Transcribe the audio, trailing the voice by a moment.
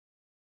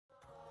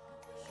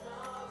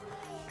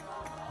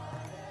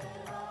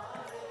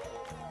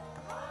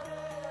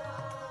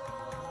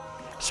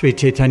Sri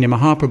Chaitanya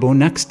Mahaprabhu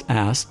next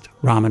asked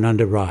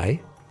Ramananda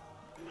Rai,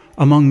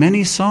 among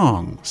many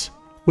songs,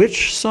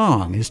 which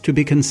song is to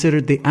be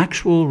considered the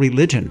actual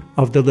religion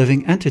of the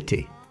living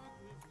entity?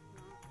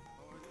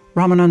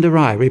 Ramananda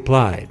Rai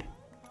replied,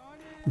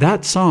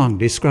 that song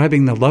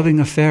describing the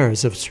loving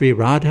affairs of Sri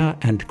Radha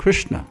and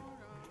Krishna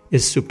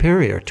is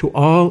superior to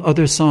all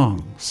other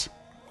songs.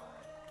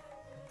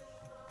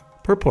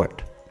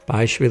 Purport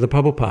by Srila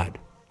Prabhupada.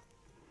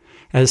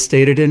 As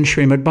stated in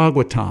Srimad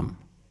Bhagavatam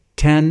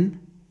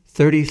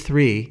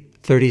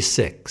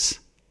 10:33-36,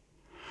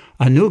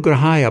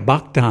 Anugrahaya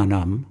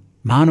bhaktanam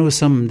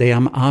manusam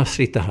deyam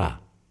asritaha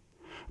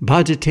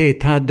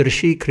bhajate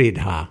tadrashi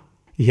kridha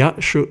yat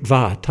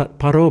shrutva tat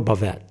paro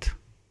bhavet.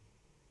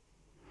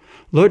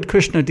 Lord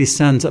Krishna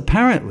descends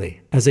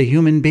apparently as a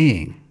human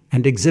being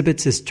and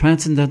exhibits his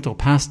transcendental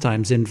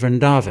pastimes in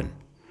Vrindavan,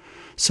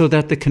 so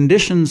that the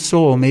conditioned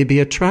soul may be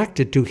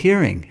attracted to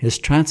hearing his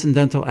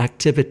transcendental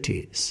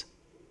activities.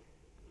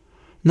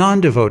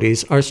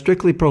 Non-devotees are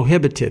strictly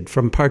prohibited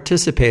from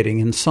participating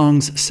in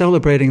songs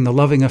celebrating the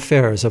loving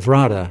affairs of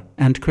Radha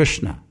and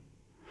Krishna.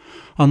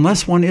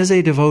 Unless one is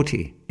a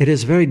devotee, it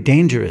is very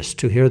dangerous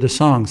to hear the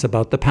songs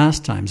about the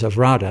pastimes of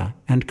Radha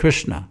and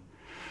Krishna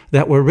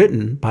that were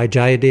written by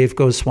Jayadev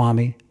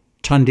Goswami,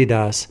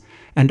 Chandidas,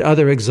 and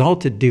other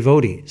exalted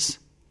devotees.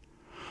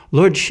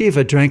 Lord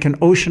Shiva drank an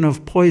ocean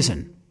of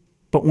poison,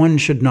 but one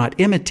should not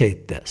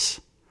imitate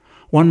this.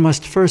 One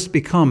must first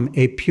become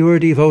a pure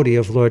devotee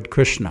of Lord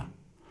Krishna.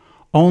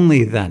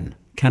 Only then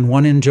can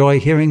one enjoy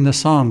hearing the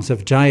songs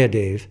of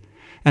Jayadev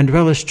and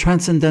relish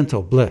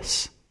transcendental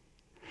bliss.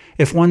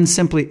 If one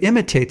simply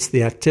imitates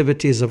the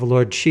activities of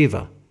Lord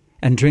Shiva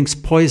and drinks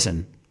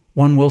poison,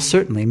 one will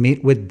certainly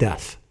meet with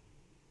death.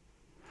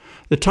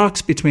 The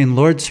talks between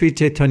Lord Sri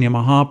Chaitanya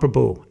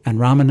Mahaprabhu and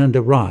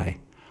Ramananda Rai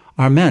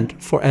are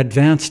meant for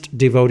advanced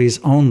devotees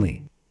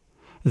only.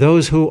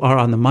 Those who are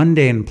on the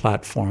mundane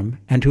platform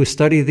and who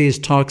study these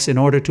talks in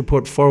order to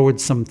put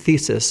forward some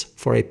thesis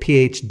for a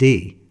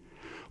PhD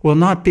will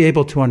not be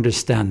able to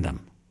understand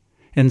them.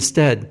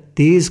 Instead,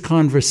 these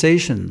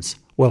conversations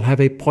will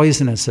have a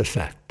poisonous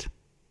effect.